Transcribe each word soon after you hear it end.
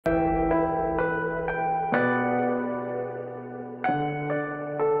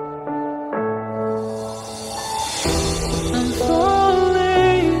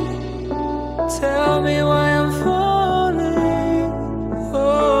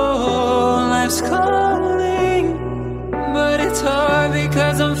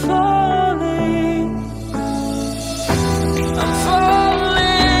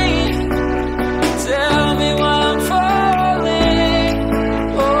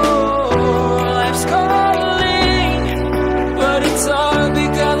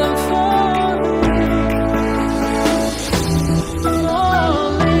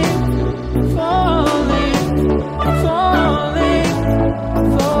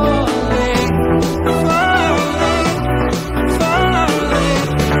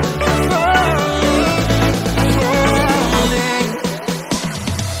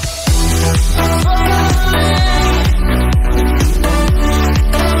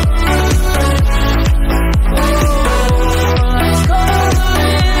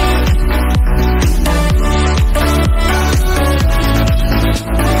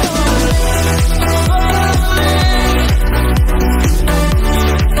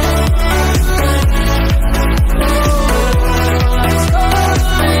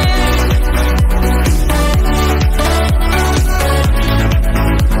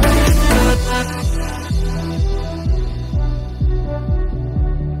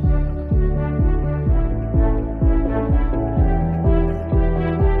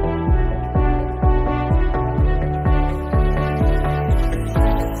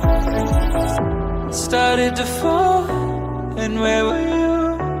started to fall, and where were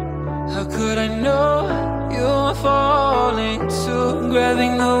you? How could I know you were falling too?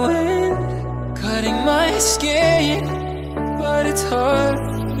 Grabbing the wind, cutting my skin, but it's hard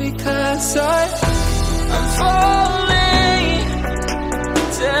because I'm falling.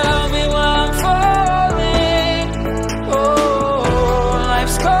 Tell me why I'm falling. Oh,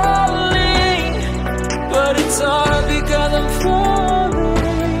 life's calling, but it's hard because I'm falling.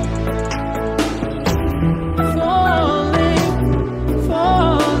 Falling,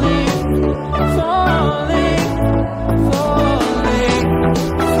 falling, falling, falling,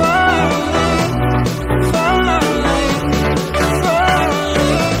 falling,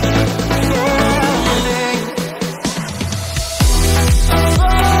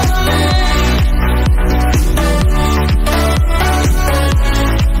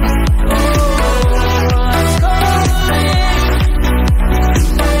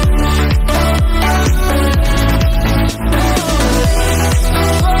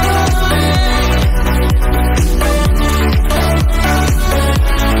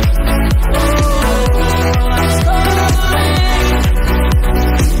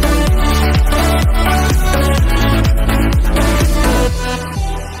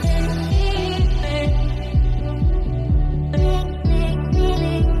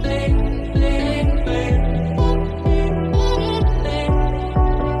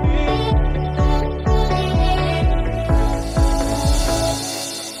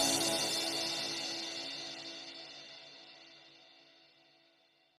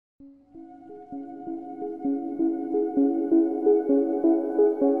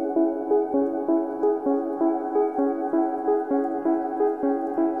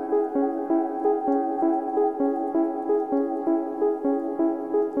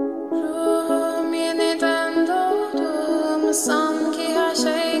 Sanki her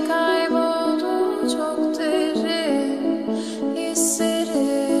şey kayboldu, çok derin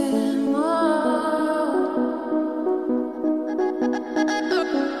hislerim.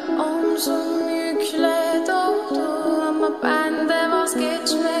 Omzum yükle doldu ama bende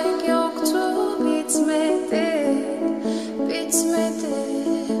vazgeçmek yoktu. Bitmedi, bitmedi,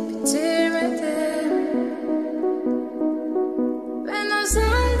 bitirmedim. Ben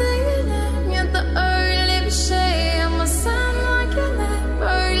özel değilim ya da öyle bir şey, ama sen varken hep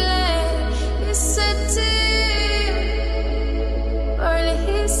böyle hissettim, böyle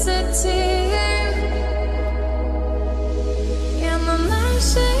hissettim. Yanan her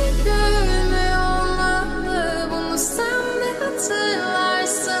şey görünmüyor olmalı, bunu sen de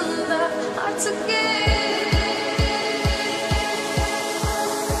hatırlarsın da artık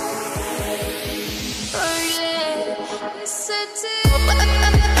böyle hissettim.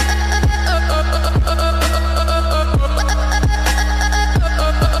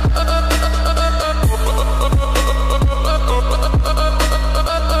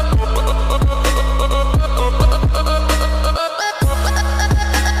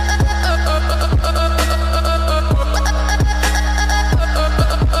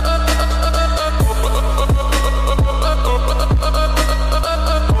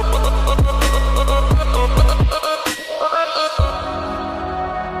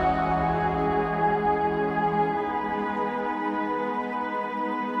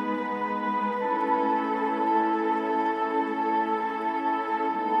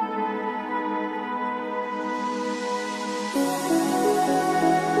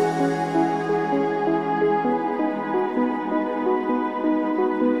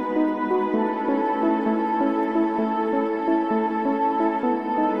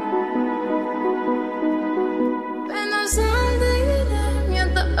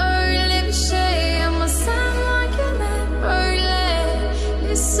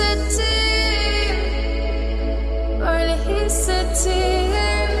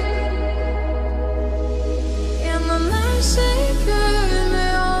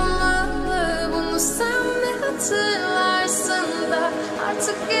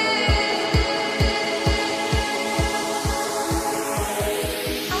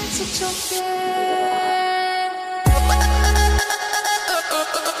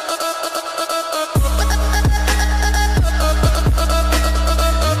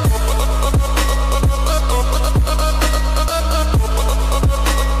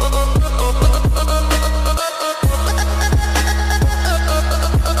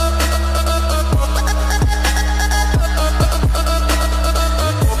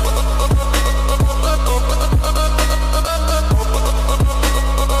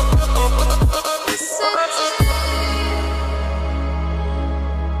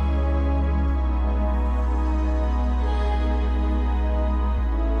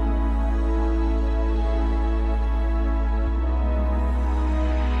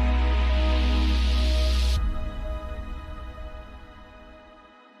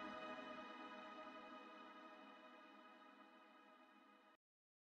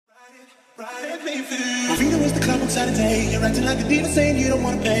 you're acting like a diva, saying you don't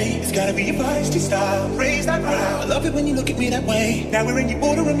wanna pay. It's gotta be your feisty style, raise that brow. I love it when you look at me that way. Now we're in your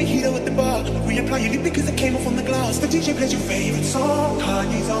border and mojito at the bar. Reapply your lip because it came off on the glass. The DJ plays your favorite song,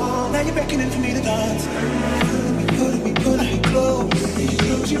 Kanye's on. Now you're beckoning for me to dance. Pulling me close.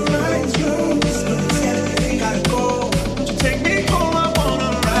 Close your eyes, close. You gotta go. Won't you take me home? I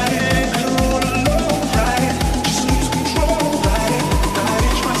wanna ride it. I don't wanna love, ride it. Just lose control, ride it. Ride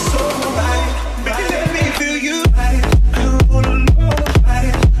it, my soul, ride it. Baby, let me feel you, ride it. I don't wanna love, ride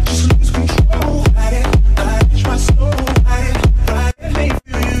it. Just lose control, ride it. Ride it, my soul, ride it. Ride it, let me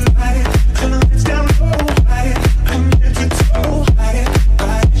feel you, ride it. Turn the lights down low, ride it. I'm head to toe, ride it.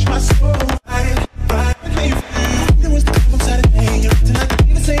 Ride it, my soul, ride it. Ride it, let me feel you. There was the club on Saturday. You're acting like a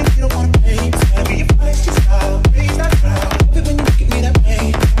diva, saying you don't wanna pay. It's gotta be your feisty style, raise that brow. Love it when you look at me that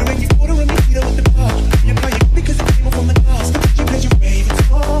way. We're in your border and we meet at the bar. You play it because it came off on the glass. The DJ plays your favorite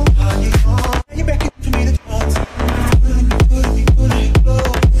song, Kanye's on. Now you're back for me to dance. Pulling me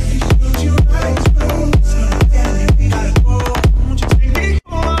close. Close your eyes, close. We gotta go. Won't you take me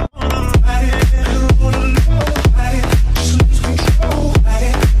home? I wanna ride it. I don't wanna love, ride it. Just lose control, ride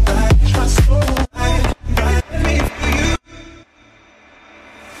it. Ride it, my soul, ride it. Ride it, let me feel you.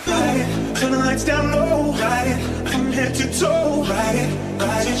 Ride it, turn the lights down low, ride it. I'm head to toe, ride it.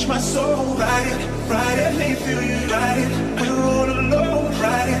 Ride it, my soul, ride it. Ride it, let me feel you, ride it. We're all alone,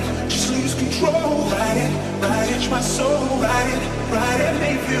 ride it. Just lose control, ride it. Ride it, my soul, ride it. Ride it, let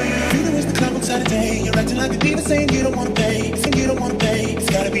me feel you. You know it's the club on Saturday. You're acting like a diva, saying you don't wanna pay. Saying you don't wanna pay. It's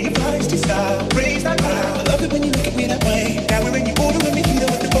gotta be your feisty style, raise that brow. I love it when you look at me that way. Now we're in your border and we meet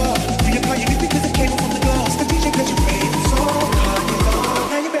at the bar. Reapply your lip because it came off on the glass. The DJ plays your favorite song, Kanye's on.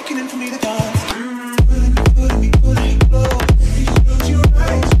 Now you're beckoning for me to dance. Pulling me close. Close your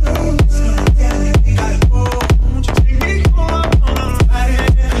eyes, close. We gotta go. Won't you take me home? I wanna ride it.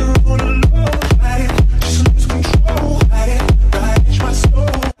 I don't wanna love, ride it. Just lose control, ride it. Ride it, my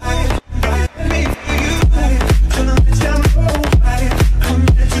soul, ride it. Ride it, let me feel you, ride it. Turn the lights down low, ride it. I'm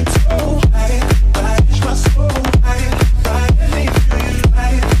head to toe, ride it. Ride it, my soul, ride it. Ride it, let me feel you,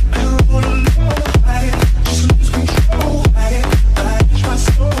 ride it. I don't wanna love, ride it. Just lose control, ride it. Ride it, my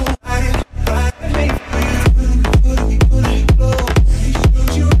soul, ride it. Ride it, let me feel you. Pulling me close.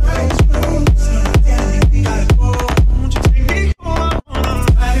 Close your eyes, close. We gotta go. Won't you take me home? I wanna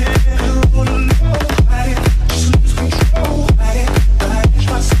ride it. I don't wanna love, ride it. Just lose control, ride it. Ride it,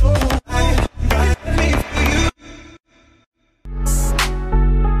 my soul, ride it. Ride it, let me feel you.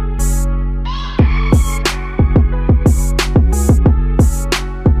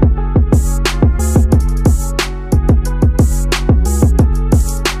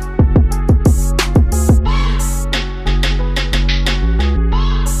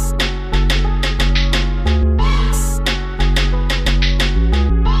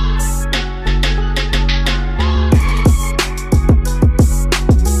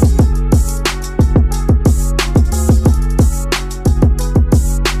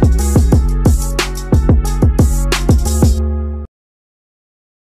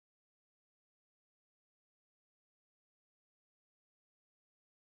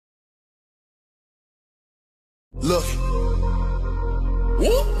 Look.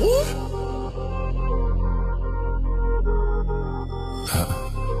 Whoop, whoop.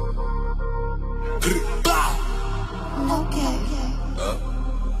 Bow. Okay.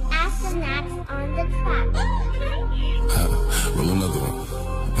 Astronauts on the track. Roll another one.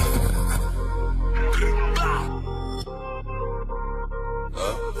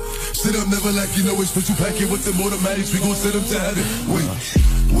 Sit up, never like you know it's what you pack it with them automatics. We gon' send them to heaven. Wait.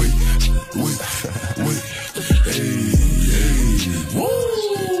 Hey. Woo.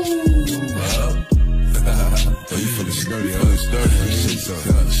 Oh, you feeling sturdy, huh?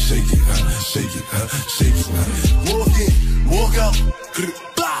 Shake it. Walk in, walk out.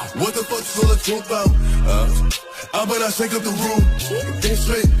 What the fuck is all the talk about? I'm gonna shake up the room. Get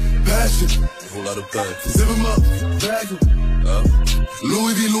straight, passion. Whole lot of things. Zip 'em up, bag 'em.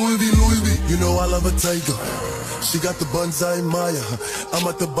 Louis V. You know I love a tiger. She got the buns I admire. I'm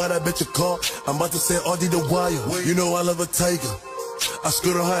at the buy that bitch a car. I'm about to say Audi the wire. You know I love a tiger. I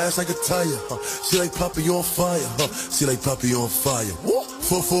skirt on her ass like a tire. She like Poppy on fire. She like Poppy on fire.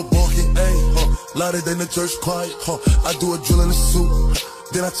 4-4 barking, ayy. Louder than the church choir. I do a drill in a suit.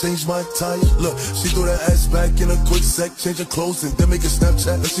 Then I change my attire. Look, she throw that ass back in a quick sec, change her clothes and then make a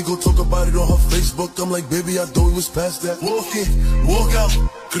Snapchat. Then she go talk about it on her Facebook. I'm like, baby, I thought we was past that. Walk in, walk out.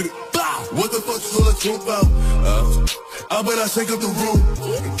 What the fuck is all that talk about? I bet I shake up the room.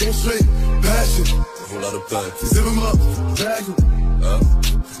 Get straight, passion. Whole lot of things. Zip 'em up, bag 'em.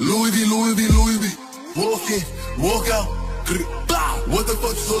 Louis V. Walk in, walk out. What the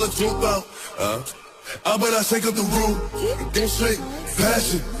fuck is all that talk about? I bet I shake up the room. Game straight,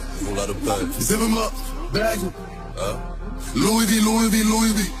 passion. Whole lot of blood. Zip him up, bag him. Louis V, Louis V,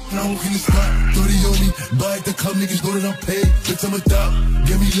 Louis V. Now I'm in the spot, 30 on me. Buy at the club, niggas know that I'm paid. Bitch, I'm a thot.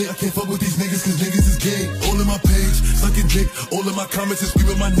 Get me lit, I can't fuck with these niggas, cause niggas is gay. All in my page, sucking dick. All in my comments is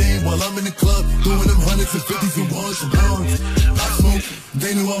screaming my name while I'm in the club. Throwing them hundreds and fifties and ones and ones. I smoke,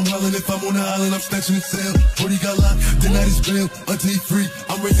 they know I'm wildin'. If I'm on the island, I'm snatching the cell. 40 got locked, then that is bail. Until he free,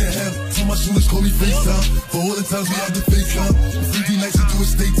 I'm raising hell. Tell my shooters, call me FaceTime. For all the times we had to FaceTime. Freaky nights to do a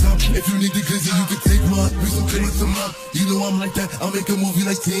state time. If you need the glizzy, you can take mine. We some killers to mine. You know I'm like that, I'll make a movie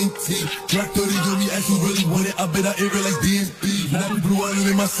like TNT. Track 30, do me ask who really want it. I bet I air it like DNB. And I be blue island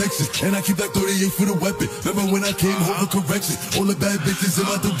in my section, and I keep that 38 for the weapon. Remember when I came home for correction? All the bad bitches in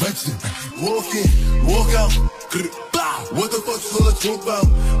my direction. Walk in, walk out. What the fuck is all the talk about?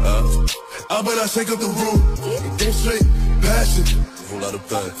 I bet I shake up the room. Game straight, passion. Whole lot of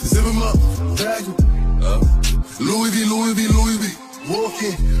blood. Zip him up, bag him. Louis V, Louis V, Louis V. Walk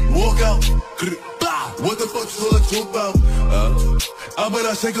in, walk out. What the fuck is all the talk about? I bet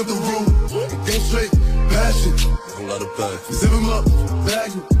I shake up the room. Game straight, passion. Whole lot of blood. Zip him up,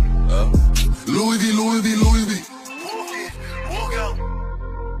 bag him. Louis V, Louis V, Louis V. Walk in, walk out.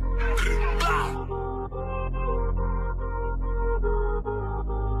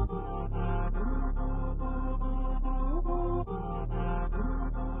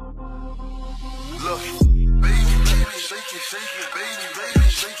 Look, baby, shake it, baby, shake it, baby,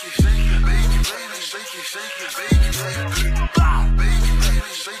 shake it, baby, shake it, baby, shake it, baby,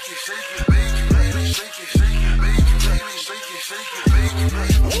 shake it, baby, shake it, baby, shake it, baby, shake it, baby.